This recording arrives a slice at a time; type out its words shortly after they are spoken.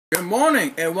Good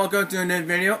morning and welcome to a new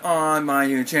video on my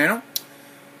new channel.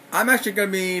 I'm actually going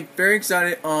to be very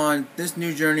excited on this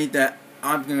new journey that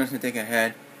I'm going to take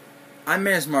ahead. I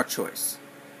made a smart choice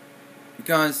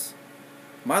because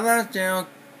my last channel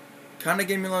kind of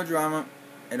gave me a little drama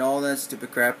and all that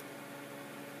stupid crap.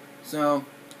 So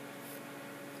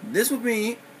this will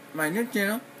be my new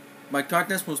channel. My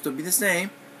content will still be the same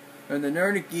for the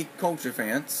nerdy geek culture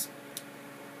fans.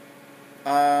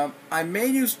 I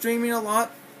may do streaming a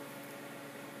lot.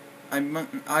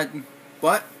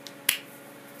 But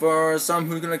for some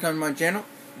who's gonna come to my channel,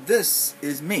 this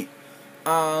is me.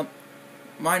 My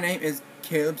name is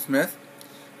Caleb Smith.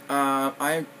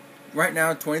 I'm right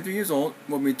now 23 years old.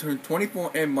 Will be turning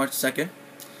 24 in March 2nd.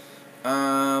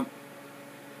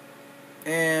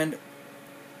 And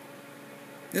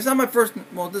this is not my first.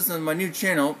 Well, this is my new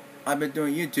channel. I've been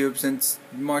doing YouTube since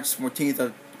March 14th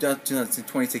of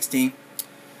 2016.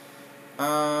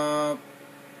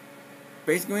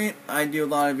 Basically, I do a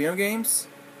lot of video games.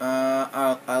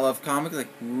 I love comics, like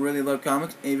really love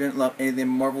comics. Even love anything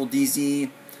Marvel, DC,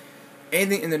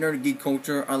 anything in the nerd geek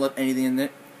culture. I love anything in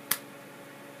it.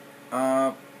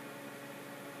 I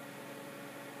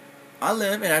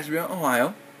live in Asheville,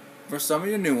 Ohio. For some of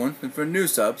you new ones, and for new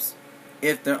subs,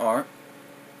 if there are,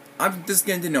 I'm just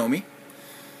getting to know me.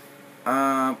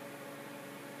 Oh,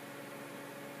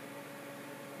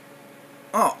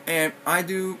 and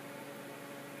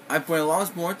I play a lot of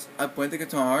sports. I play the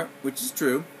guitar, which is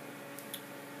true.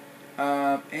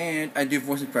 And I do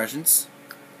voice impressions.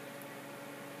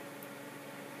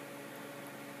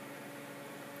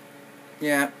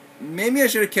 Yeah, maybe I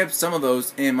should have kept some of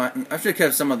those in my. I should have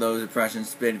kept some of those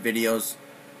impressions videos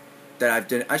that I've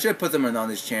done. I should have put them on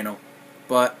this channel,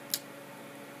 but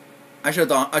I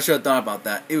should have thought about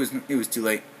that. It was too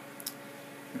late.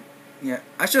 Yeah,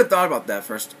 I should have thought about that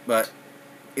first, but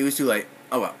it was too late.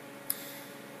 Oh well.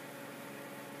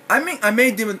 I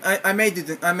may do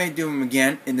them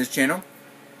again in this channel.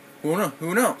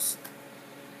 Who knows?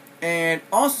 And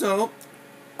also,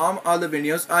 on other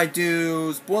videos, I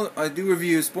do spoiler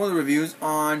reviews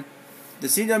on the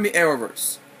CW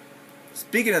Arrowverse.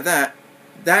 Speaking of that,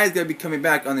 that is gonna be coming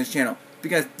back on this channel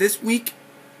because this week,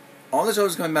 all the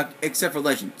shows are coming back except for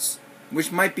Legends,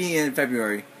 which might be in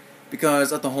February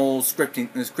because of the whole scripting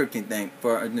thing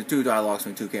for the two dialogues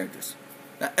from two characters.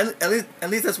 At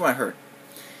least that's what I heard.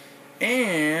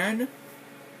 And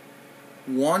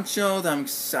one show that I'm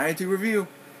excited to review,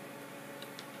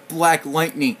 Black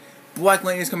Lightning. Black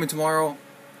Lightning is coming tomorrow.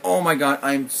 Oh my god,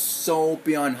 I'm so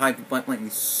beyond hyped for Black Lightning.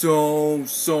 So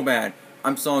bad.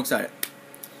 I'm so excited.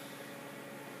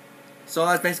 So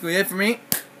that's basically it for me.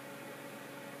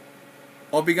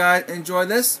 Hope you guys enjoyed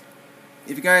this.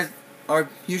 If you guys are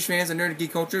huge fans of Nerd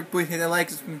Geek Culture, please hit that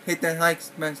like,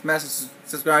 smash the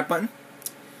subscribe button.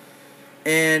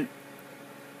 And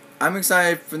I'm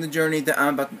excited for the journey that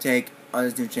I'm about to take on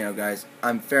this new channel, guys.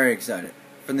 I'm very excited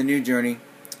for the new journey.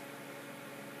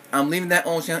 I'm leaving that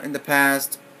old channel in the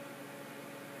past.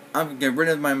 I'm going to get rid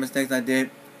of my mistakes I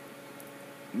did.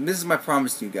 This is my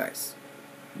promise to you guys.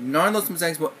 None of those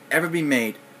mistakes will ever be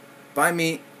made by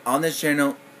me on this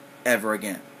channel ever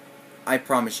again. I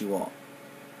promise you all.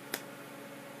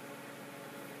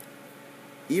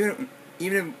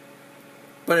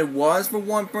 But it was for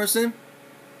one person.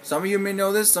 Some of you may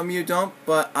know this, some of you don't,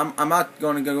 but I'm not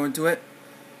going to go into it.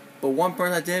 But one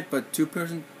person I did, but two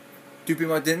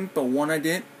people I didn't, but one I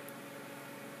did.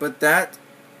 But that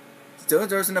still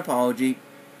deserves an apology.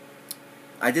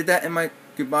 I did that in my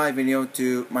goodbye video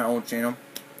to my old channel.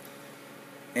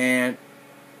 And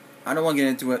I don't want to get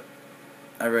into it.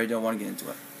 I really don't want to get into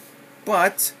it.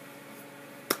 But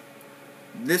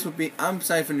this will be, I'm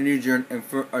excited for the new journey, and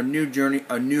for a new journey,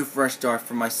 a new fresh start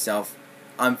for myself.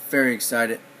 I'm very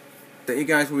excited that you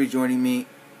guys will be joining me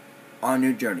on a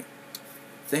new journey.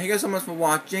 Thank you guys so much for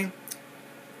watching,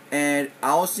 and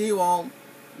I'll see you all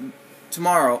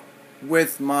tomorrow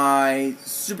with my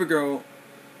Supergirl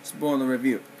spoiler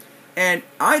review. And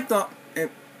I thought,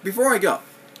 before I go,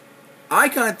 I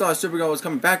kind of thought Supergirl was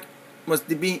coming back, was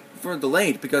to be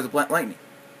delayed because of Black Lightning.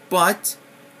 But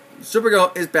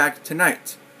Supergirl is back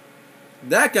tonight.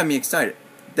 That got me excited.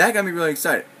 That got me really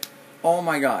excited. Oh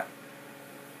my god.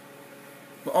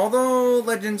 But although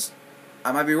Legends,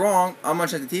 I might be wrong, I'm gonna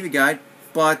check the TV guide,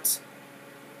 but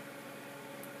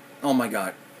oh my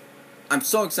god. I'm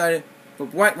so excited for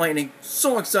Black Lightning.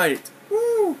 So excited.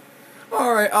 Woo!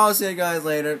 Alright, I'll see you guys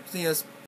later. See you.